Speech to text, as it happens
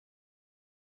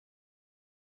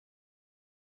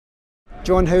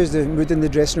John, how's the mood in the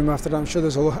dressing room after that? I'm sure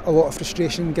there's a lot of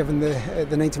frustration given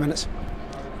the 90 minutes.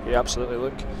 Yeah, absolutely.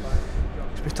 Look,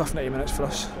 it's been tough 90 minutes for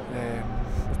us.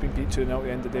 We've been beat 2-0 at the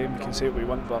end of the day, and we can say what we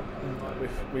want, but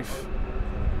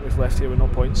we've left here with no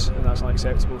points, and that's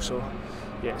unacceptable. So,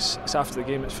 yes, it's after the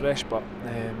game, it's fresh, but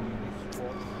yeah,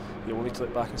 we'll need to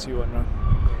look back and see what went wrong.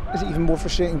 Is it even more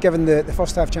frustrating given the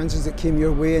first half chances that came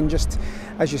your way, and just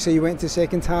as you say, you went to the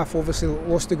second half, obviously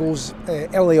lost the goals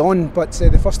early on, but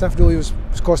the first half really was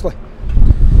costly?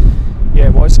 Yeah,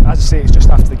 it was. As I say, it's just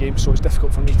after the game, so it's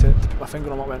difficult for me to put my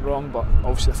finger on what went wrong, but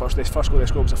obviously the first goal they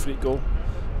scored was a free goal,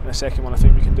 and the second one I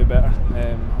think we can do better.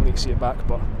 I'll need to see it back,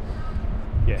 but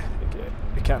yeah,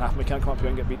 it can't happen. We can't come up here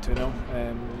and get beat 2-0.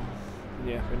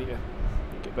 Yeah, we need to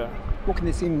get better. What can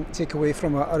the team take away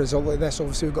from a result like this?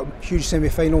 Obviously we've got a huge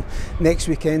semi-final next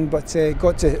weekend, but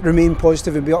got to remain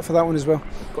positive and be up for that one as well.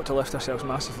 Got to lift ourselves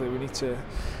massively. We need to.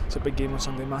 It's a big game on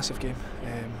Sunday, massive game.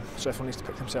 So everyone needs to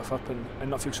pick themselves up and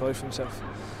not feel sorry for themselves.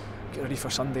 Get ready for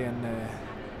Sunday and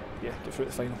yeah, get through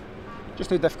the final.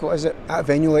 Just how difficult is it at a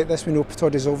venue like this? We know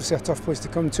Pittodrie is obviously a tough place to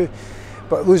come to,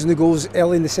 but losing the goals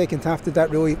early in the second half, did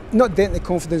that really not dent the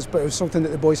confidence, but it was something that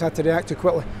the boys had to react to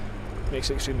quickly? Makes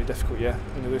it extremely difficult, yeah.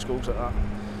 When you lose goals like that,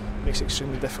 makes it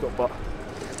extremely difficult. But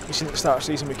you seen at the start of the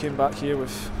season we came back here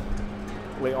with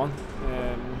late on.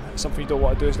 Something you don't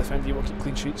want to do is defend. You want to keep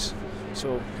clean sheets.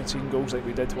 So conceding goals like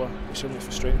we did were extremely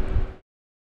frustrating.